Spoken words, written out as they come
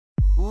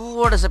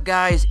What is up,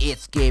 guys?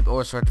 It's Gabe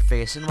or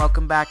SwordtoFace, and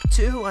welcome back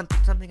to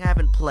something I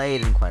haven't played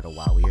in quite a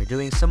while. We are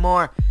doing some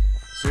more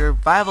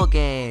survival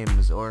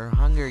games or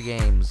Hunger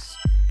Games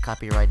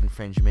copyright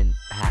infringement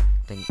hack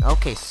thing.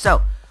 Okay,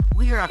 so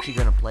we are actually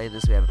going to play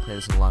this. We haven't played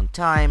this in a long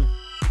time.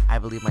 I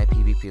believe my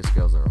PvP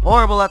skills are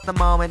horrible at the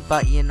moment,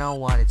 but you know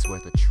what? It's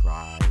worth a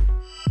try.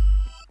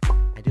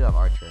 I do have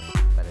Archer,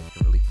 but I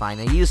didn't really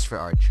find a use for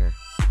Archer.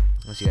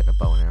 Unless you got a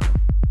bow and arrow.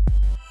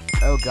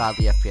 Oh god,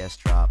 the FPS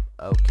drop.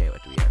 Okay,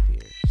 what do we have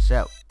here?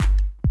 So,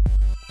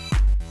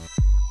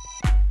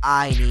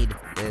 I need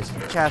this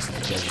chest.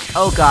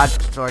 Oh god,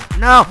 sword.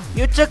 No!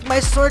 You took my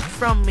sword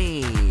from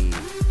me!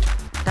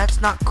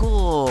 That's not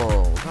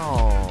cool.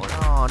 No.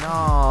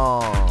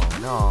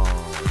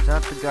 Is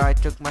that the guy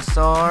who took my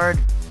sword?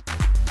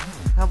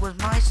 That was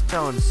my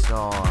stone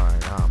sword.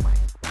 Oh my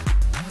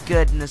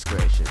goodness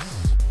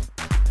gracious.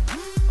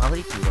 Well,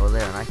 he can go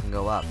there and I can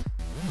go up.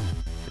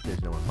 But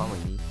there's no one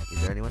following me. Is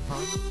there anyone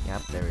following me?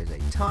 Yep, there is a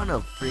ton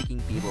of freaking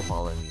people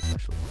following me,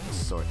 especially with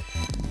this sword.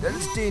 That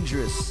is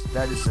dangerous.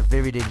 That is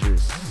very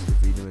dangerous,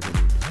 if you know what I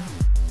mean.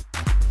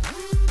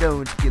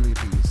 Don't kill me,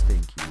 please.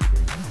 Thank you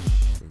very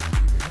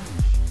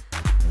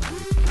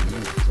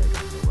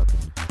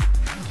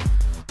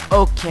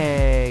much.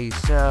 Okay,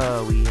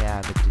 so we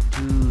have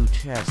 2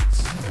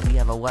 chests. We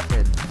have a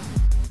weapon.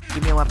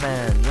 Give me a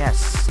weapon.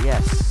 Yes.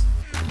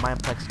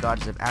 Mineplex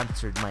gods have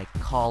answered my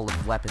call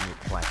of weapon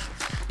requests.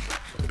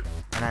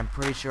 And I'm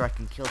pretty sure I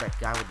can kill that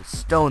guy with the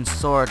stone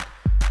sword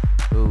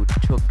who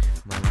took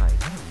my life.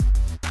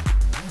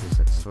 Because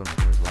that stone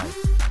sword is life.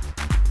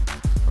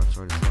 Stone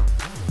sword is life.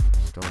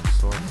 Stone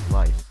sword is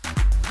life.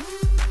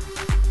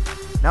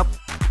 Nope.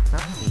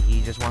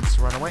 He just wants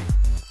to run away.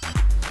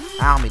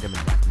 I'll meet him in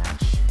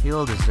deathmatch.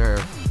 He'll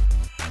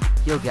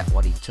get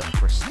what he took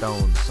for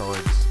stone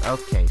swords.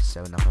 Okay,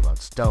 so enough about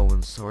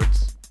stone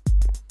swords.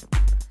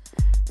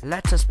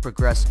 Let us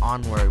progress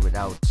onward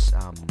without,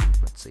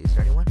 let's see, is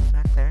there anyone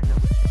back there? No.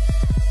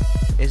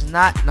 Isn't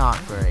that not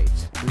great?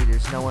 Dude,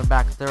 there's no one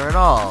back there at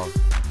all.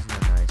 Isn't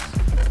that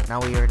nice? Now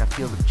we are in a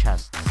field of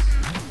chests.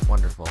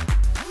 Wonderful. As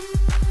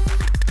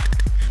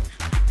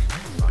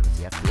long as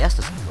the FPS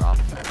doesn't drop,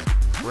 that's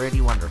pretty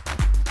wonderful.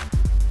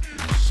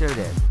 So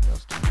then, what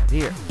else do we have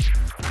here?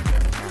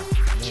 Now,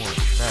 more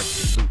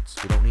beds and boots.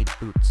 We don't need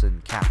boots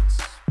and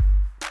cats.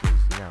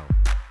 Because, you know,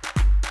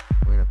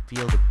 we're in a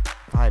field of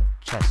 5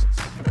 chests.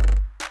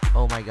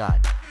 Oh my god.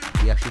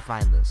 We actually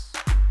find this.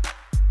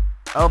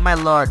 Oh my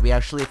lord, we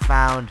actually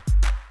found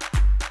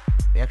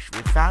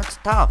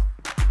stuff.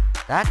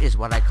 That is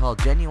what I call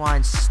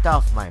genuine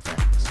stuff, my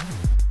friends.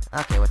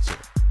 Okay, what's here?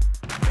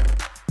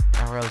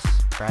 Arrows,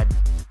 bread,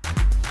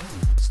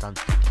 stun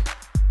stick.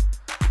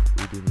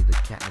 We do need the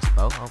Katniss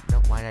bow. Oh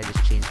no, why did I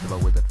just change the bow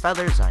with the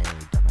feathers? I am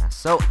a dumbass.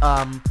 So,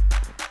 a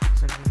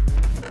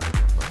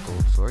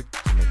gold sword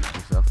to make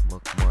yourself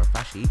look more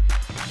flashy.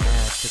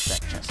 I took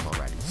that chest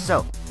already.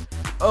 So,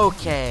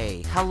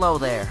 okay, hello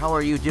there. How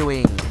are you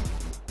doing?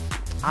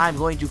 I'm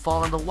going to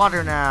fall in the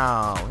water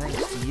now. Thanks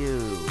to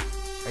you.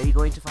 Are you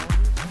going to follow me?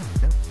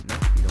 No,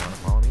 you don't want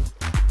to follow me.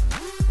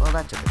 Well,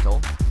 that took a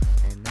toll.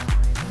 And now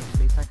I am going to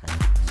face that guy.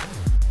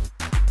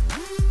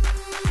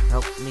 So,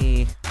 help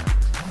me.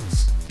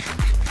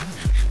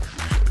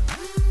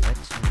 Let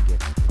me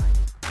get my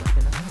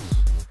weapon out.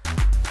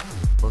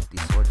 Both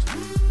these swords do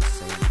the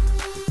same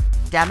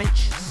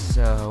damage,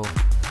 so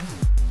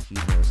he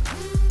knows I'm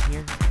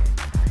here, and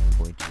I'm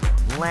going to go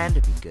on land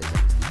because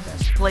that is the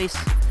best place.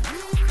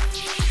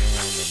 And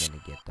I'm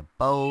gonna get the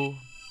bow.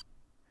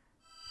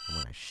 I'm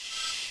gonna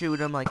shoot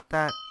him like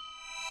that.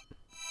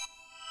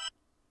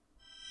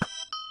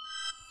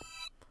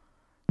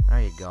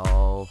 There you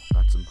go.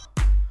 Got some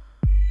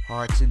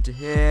hearts into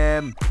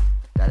him.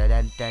 We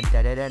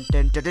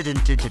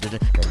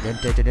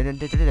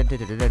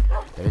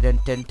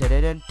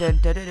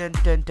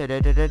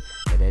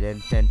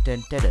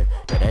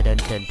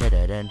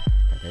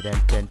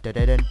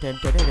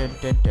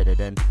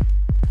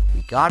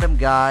got him,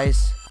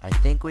 guys. I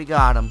think we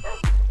got him.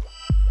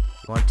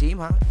 You want a team,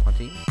 huh? Want a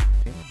team?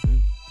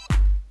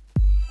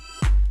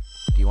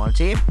 Do you want a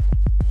team?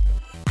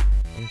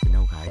 I need to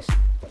know, guys.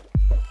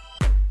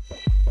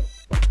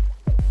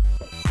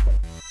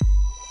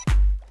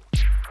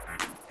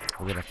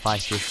 We're gonna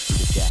fight this to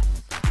the death.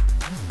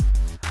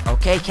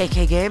 Okay,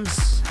 KK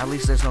Games. At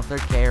least there's no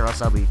 3rd K, or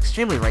else I'll be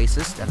extremely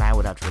racist, and I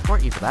would have to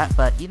report you for that,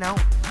 but, you know.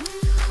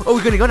 Oh,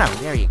 we're gonna go now.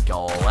 There you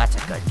go. That's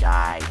a good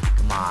guy.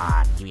 Come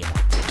on. Give me a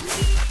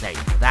fight. There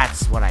you go.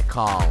 That's what I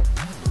call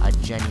a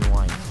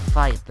genuine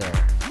fight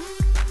there.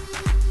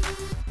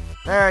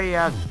 There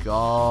you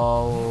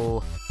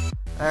go.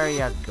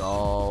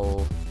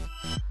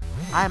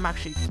 I'm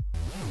actually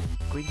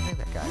going to take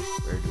that guy.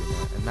 We're doing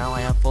that. And now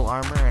I have full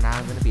armor, and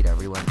I'm going to beat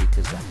everyone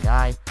because that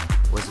guy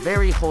was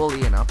very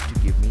holy enough to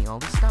give me all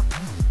this stuff.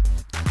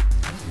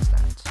 What is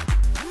that?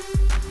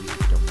 You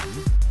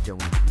don't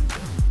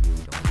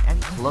need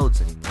any clothes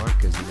anymore,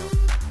 because, you know,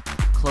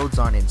 clothes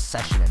aren't in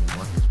session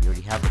anymore, because we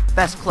already have the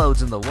best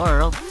clothes in the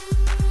world.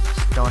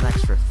 Stone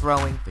X for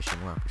throwing, fishing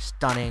rod for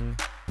stunning,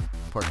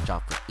 pork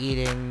chop for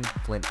eating,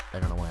 flint, I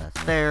don't know why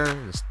that's there,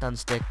 the stun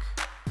stick,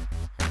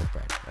 and the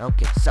bread.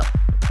 Okay, so,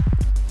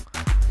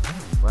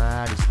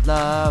 what is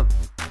love?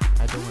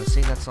 I don't want to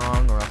sing that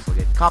song or else I'll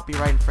get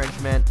copyright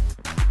infringement,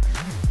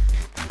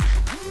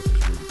 which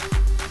is really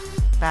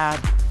bad,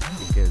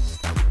 because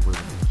that will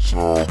ruin the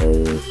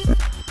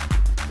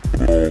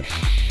shit.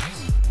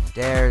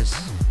 Dares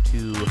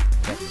to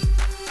get me.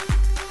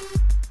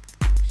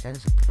 Is that a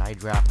supply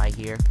drop I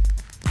hear?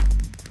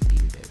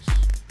 Indeed it is.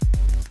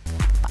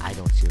 But I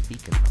don't see a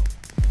beacon though.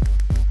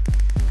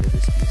 Could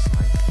this be a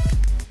sign?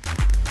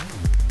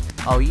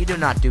 Oh, you do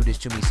not do this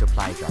to me,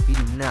 supply drop. You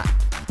do not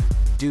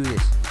do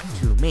this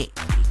to me,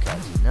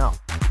 because you know.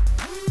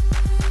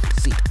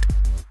 See.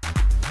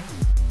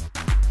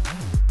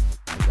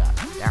 We got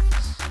Dax.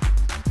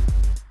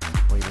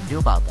 What are you gonna do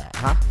about that,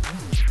 huh?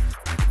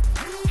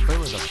 Who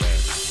was up there?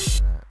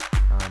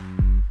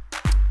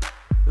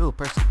 Ooh,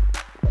 person.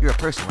 You're a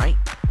person, right?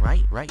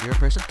 Right? You're a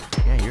person?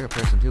 Yeah, you're a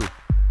person too.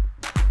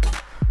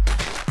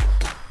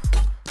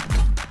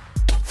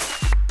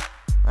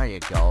 There you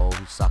go.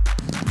 You suck.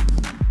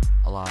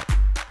 A lot.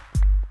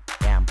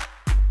 Damn.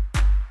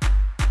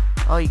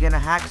 Oh, you're gonna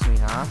hack me,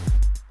 huh?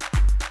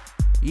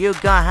 You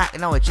gonna hack?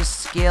 No, it's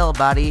just skill,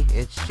 buddy.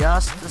 It's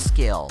just the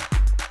skill.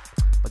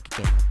 But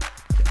good game.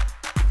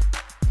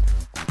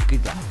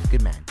 Good guy.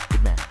 Good man.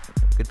 Good man.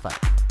 Good fight.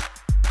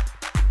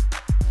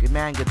 Good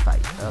man, good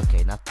fight.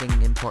 Okay,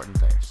 nothing important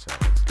there. So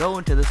let's go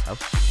into this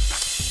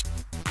house.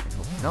 And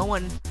hope no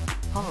one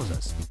follows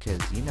us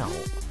because, you know,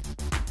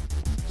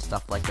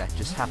 stuff like that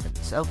just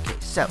happens. Okay,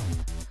 so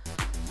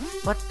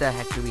what the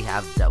heck do we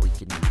have that we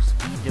can use?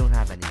 We don't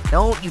have any.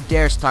 Don't you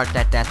dare start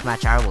that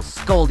deathmatch. I will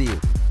scold you.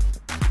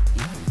 If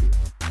you do,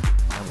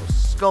 I will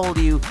scold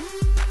you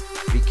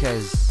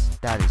because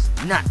that is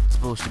not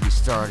supposed to be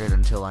started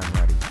until I'm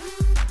ready.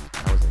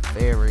 That was a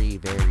very,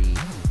 very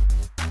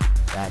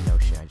bad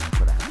notion. I just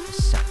put out a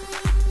second.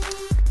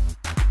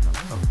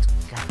 Oh,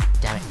 god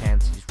damn it,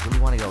 Pants. You just really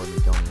want to go with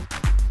me, don't you?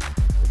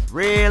 You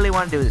really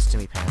want to do this to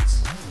me,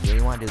 Pants. You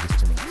really want to do this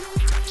to me.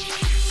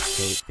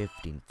 Okay,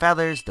 15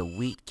 feathers. The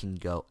wheat can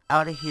go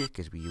out of here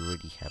because we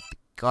already have the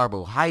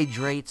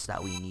carbohydrates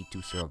that we need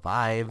to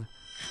survive.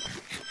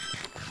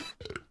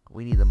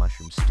 We need the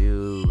mushroom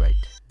stew, right?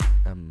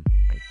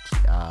 Right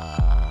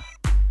there.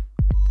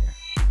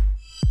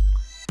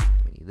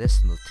 We need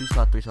this and the 2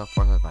 slot, 3 slot,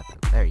 4 slot, 5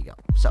 slot. There you go.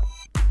 So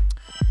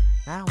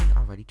now we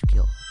are ready to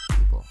kill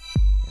people.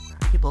 And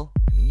people,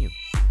 I mean you.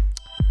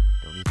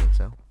 Don't you think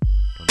so?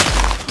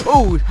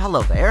 Oh,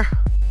 hello there.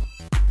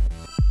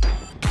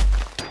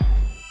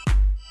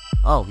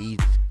 Oh, he's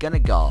gonna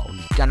go.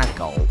 He's gonna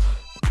go.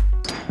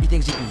 He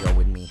thinks he can go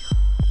with me.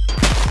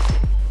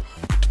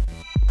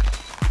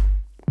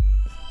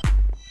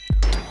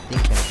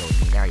 He's gonna go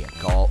with me. There you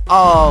go.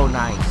 Oh,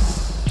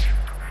 nice.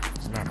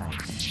 Isn't that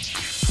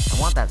nice? I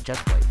want that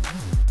chest plate.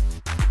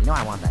 You know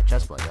I want that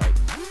chest plate, right?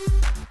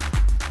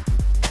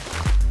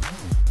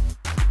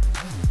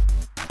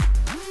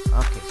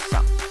 Okay,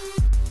 so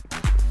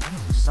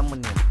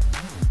someone new.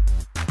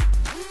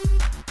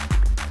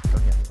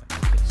 Don't hear anyone.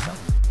 Okay, so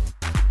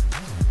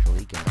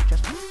actually get that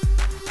chest plate.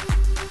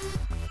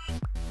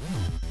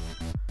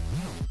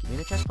 Give me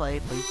the chest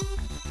plate, please.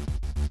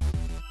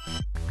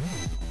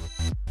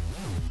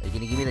 Are you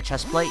gonna give me the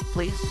chest plate,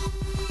 please?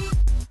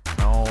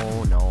 No.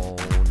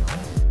 There we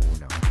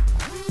go.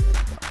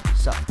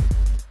 So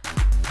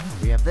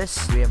we have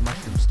this. We have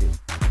mushroom stew.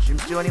 Mushroom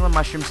stew, anyone?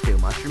 Mushroom stew.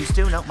 Mushroom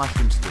stew? No,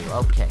 mushroom stew.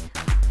 Okay.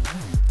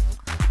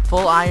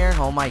 Full iron?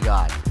 Oh my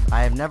god.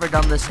 I have never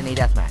done this in a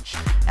deathmatch.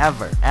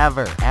 Ever.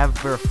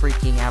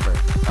 Freaking ever.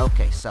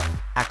 Okay, so,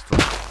 axe throw.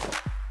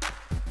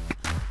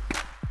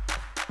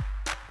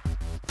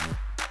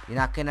 You're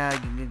not gonna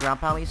ground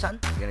pound me, son?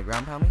 You're gonna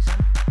ground pound me,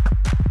 son?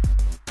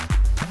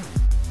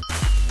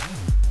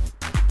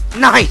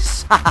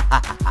 Nice!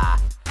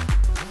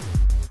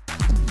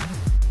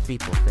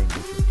 People think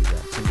they can do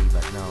that to me,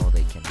 but no,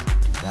 they cannot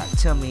do that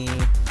to me.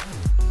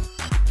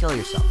 Kill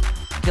yourself.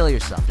 Kill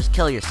yourself. Just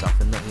kill yourself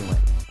and make me win.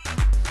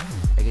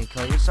 Are you gonna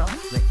kill yourself?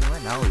 Make me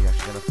win? No, you're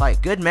actually gonna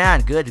fight. Good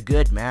man.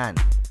 Good man.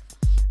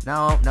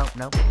 No. I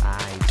didn't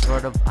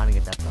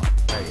get that thought.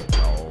 There you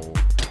go.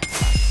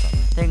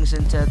 Some things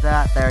into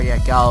that. There you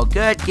go.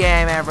 Good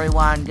game,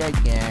 everyone.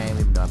 Good game.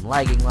 Even though I'm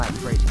lagging like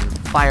crazy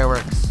with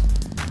fireworks.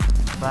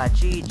 But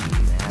GG,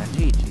 man.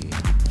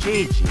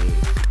 GG.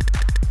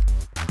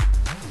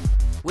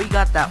 We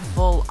got that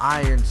full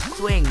iron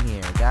swing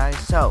here, guys.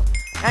 So,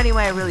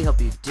 anyway, I really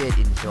hope you did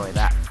enjoy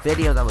that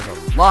video. That was a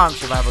long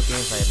survival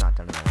game, so I have not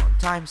done it in a long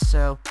time.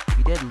 So, if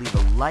you did, leave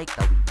a like.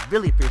 That would be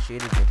really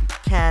appreciated. And if you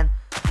can,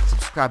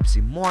 subscribe to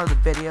see more of the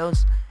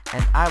videos.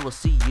 And I will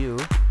see you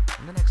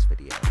in the next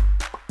video.